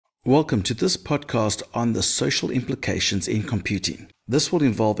Welcome to this podcast on the social implications in computing. This will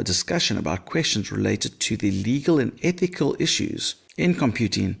involve a discussion about questions related to the legal and ethical issues in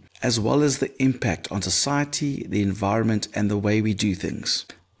computing, as well as the impact on society, the environment, and the way we do things.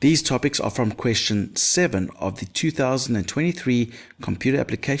 These topics are from question 7 of the 2023 Computer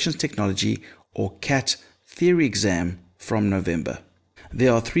Applications Technology or CAT theory exam from November.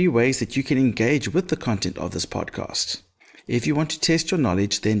 There are 3 ways that you can engage with the content of this podcast. If you want to test your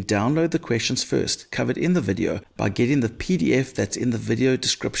knowledge, then download the questions first, covered in the video, by getting the PDF that's in the video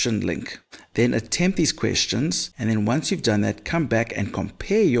description link. Then attempt these questions, and then once you've done that, come back and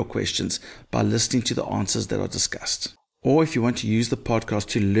compare your questions by listening to the answers that are discussed. Or if you want to use the podcast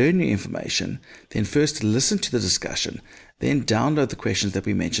to learn new information, then first listen to the discussion, then download the questions that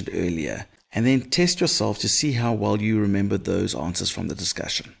we mentioned earlier, and then test yourself to see how well you remember those answers from the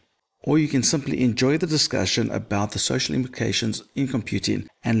discussion. Or you can simply enjoy the discussion about the social implications in computing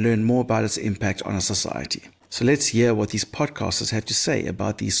and learn more about its impact on our society. So let's hear what these podcasters have to say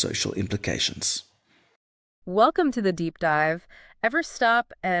about these social implications. Welcome to the deep dive. Ever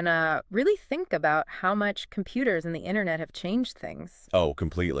stop and really think about how much computers and the internet have changed things? Oh,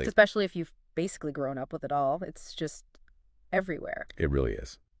 completely. Especially if you've basically grown up with it all. It's just everywhere. It really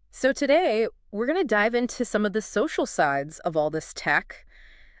is. So today, we're going to dive into some of the social sides of all this tech,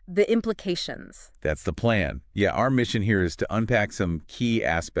 the implications. That's the plan. Yeah, our mission here is to unpack some key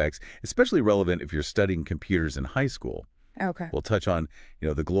aspects, especially relevant if you're studying computers in high school. Okay. We'll touch on,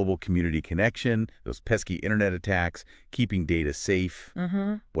 the global community connection, those pesky internet attacks, keeping data safe,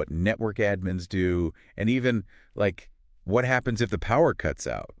 what network admins do, and even, what happens if the power cuts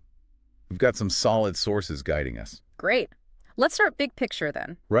out. We've got some solid sources guiding us. Great. Let's start big picture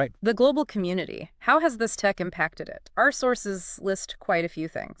then. Right. The global community. How has this tech impacted it? Our sources list quite a few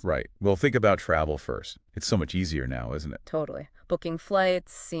things. Right. Well, think about travel first. It's so much easier now, isn't it? Totally. Booking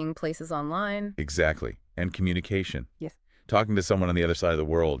flights, seeing places online. Exactly. And communication. Yes. Talking to someone on the other side of the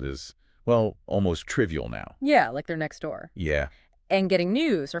world is, almost trivial now. Yeah, like they're next door. Yeah. And getting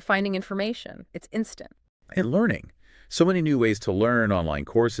news or finding information. It's instant. And learning. So many new ways to learn, online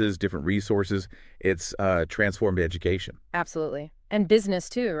courses, different resources. It's transformed education. Absolutely. And business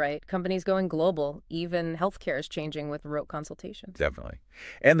too, right? Companies going global. Even healthcare is changing with remote consultations. Definitely.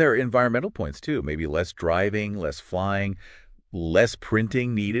 And there are environmental points too. Maybe less driving, less flying, less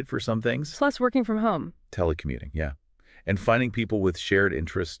printing needed for some things. Plus working from home. Telecommuting, yeah. And finding people with shared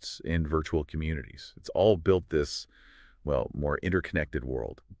interests in virtual communities. It's all built this, more interconnected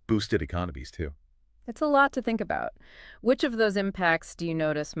world. Boosted economies too. It's a lot to think about. Which of those impacts do you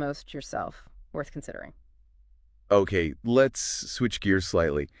notice most yourself? Worth considering. Okay, let's switch gears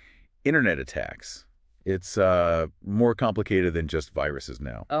slightly. Internet attacks. It's more complicated than just viruses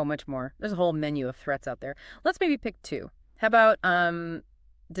now. Oh, much more. There's a whole menu of threats out there. Let's maybe pick 2. How about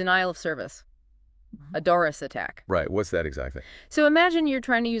denial of service? A DORS attack. Right, what's that exactly? So imagine you're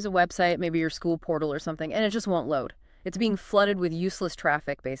trying to use a website, maybe your school portal or something, and it just won't load. It's being flooded with useless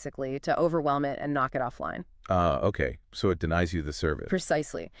traffic, basically, to overwhelm it and knock it offline. Okay. So it denies you the service.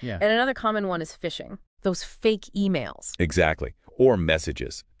 Precisely. Yeah. And another common one is phishing. Those fake emails. Exactly. Or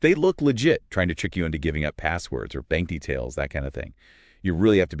messages. They look legit, trying to trick you into giving up passwords or bank details, that kind of thing. You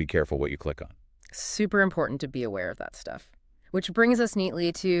really have to be careful what you click on. Super important to be aware of that stuff. Which brings us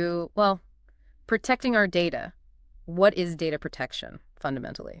neatly to, protecting our data. What is data protection,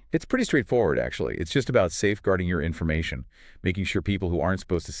 fundamentally? It's pretty straightforward, actually. It's just about safeguarding your information, making sure people who aren't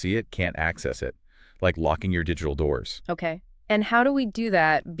supposed to see it can't access it, like locking your digital doors. Okay. And how do we do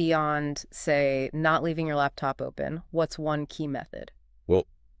that beyond, say, not leaving your laptop open? What's one key method? Well,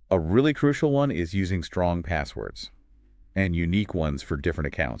 a really crucial one is using strong passwords and unique ones for different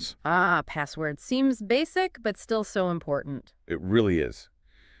accounts. Password. Seems basic, but still so important. It really is.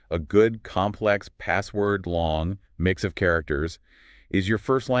 A good, complex, password-long mix of characters is your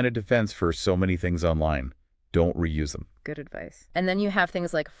first line of defense for so many things online. Don't reuse them. Good advice. And then you have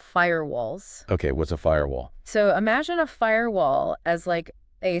things like firewalls. Okay, what's a firewall? So imagine a firewall as like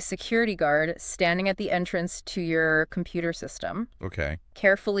a security guard standing at the entrance to your computer system, Okay.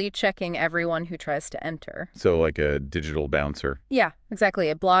 carefully checking everyone who tries to enter. So like a digital bouncer. Yeah, exactly.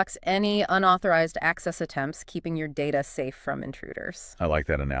 It blocks any unauthorized access attempts, keeping your data safe from intruders. I like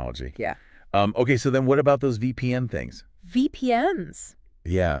that analogy. Yeah. Okay, so then what about those VPN things? VPNs.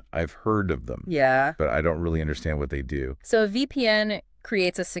 Yeah, I've heard of them. Yeah. But I don't really understand what they do. So a VPN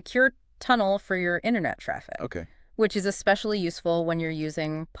creates a secure tunnel for your internet traffic. Okay. Which is especially useful when you're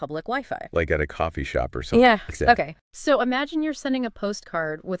using public Wi-Fi. Like at a coffee shop or something. Yeah. like that. Okay. So imagine you're sending a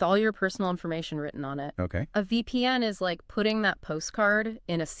postcard with all your personal information written on it. Okay. A VPN is like putting that postcard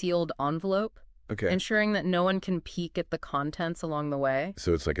in a sealed envelope Okay. ensuring that no one can peek at the contents along the way.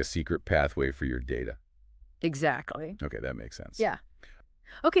 So it's like a secret pathway for your data. Exactly. Okay, that makes sense. Yeah.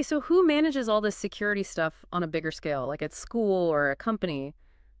 Okay, so who manages all this security stuff on a bigger scale, like at school or a company?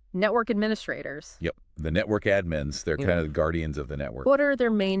 Network administrators. Yep. The network admins, they're kind of the guardians of the network. What are their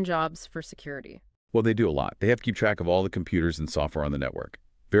main jobs for security? Well, they do a lot. They have to keep track of all the computers and software on the network.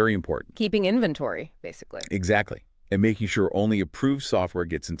 Very important. Keeping inventory, basically. Exactly. And making sure only approved software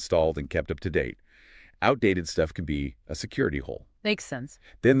gets installed and kept up to date. Outdated stuff can be a security hole. Makes sense.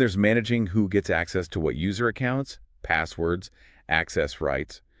 Then there's managing who gets access to what user accounts, passwords, access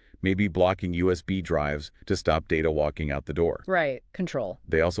rights, maybe blocking USB drives to stop data walking out the door. Right. Control.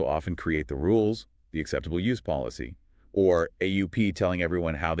 They also often create the rules, the acceptable use policy, or AUP telling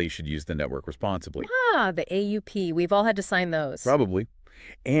everyone how they should use the network responsibly. Ah, the AUP. We've all had to sign those. Probably.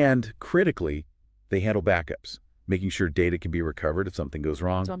 And critically, they handle backups, making sure data can be recovered if something goes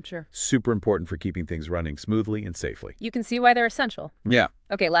wrong. I'm sure. Super important for keeping things running smoothly and safely. You can see why they're essential. Yeah.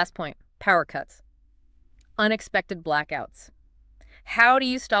 Okay, last point. Power cuts. Unexpected blackouts. How do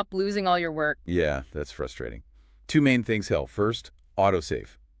you stop losing all your work? Yeah, that's frustrating. Two main things help. First,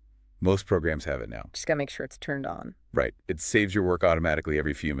 autosave. Most programs have it now. Just gotta make sure it's turned on. Right. It saves your work automatically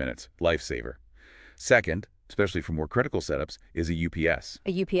every few minutes. Lifesaver. Second, especially for more critical setups, is a UPS.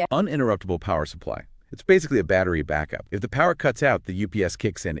 A UPS? Uninterruptible power supply. It's basically a battery backup. If the power cuts out, the UPS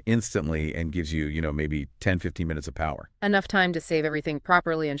kicks in instantly and gives you, maybe 10, 15 minutes of power. Enough time to save everything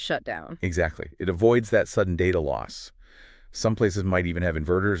properly and shut down. Exactly. It avoids that sudden data loss. Some places might even have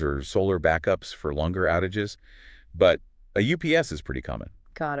inverters or solar backups for longer outages, but a UPS is pretty common.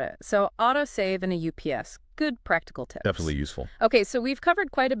 Got it. So autosave and a UPS. Good practical tips. Definitely useful. Okay, so we've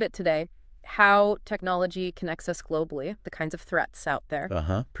covered quite a bit today. How technology connects us globally, the kinds of threats out there,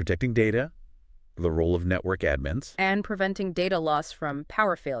 Protecting data, the role of network admins. and preventing data loss from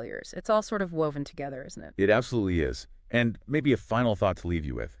power failures. It's all sort of woven together, isn't it? It absolutely is. And maybe a final thought to leave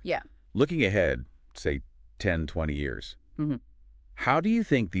you with. Yeah. Looking ahead, say 10, 20 years, how do you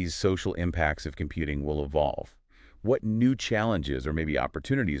think these social impacts of computing will evolve? What new challenges or maybe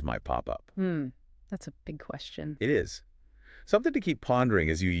opportunities might pop up? That's a big question. It is. Something to keep pondering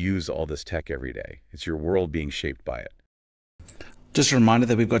as you use all this tech every day. It's your world being shaped by it. Just a reminder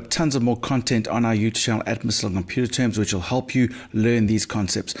that we've got tons of more content on our YouTube channel at Mr. Long Computer Terms, which will help you learn these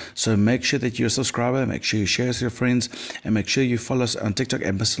concepts. So make sure that you're a subscriber, make sure you share us with your friends, and make sure you follow us on TikTok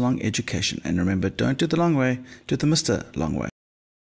at Mr. Long Education. And remember, don't do the long way, do the Mr. Long way.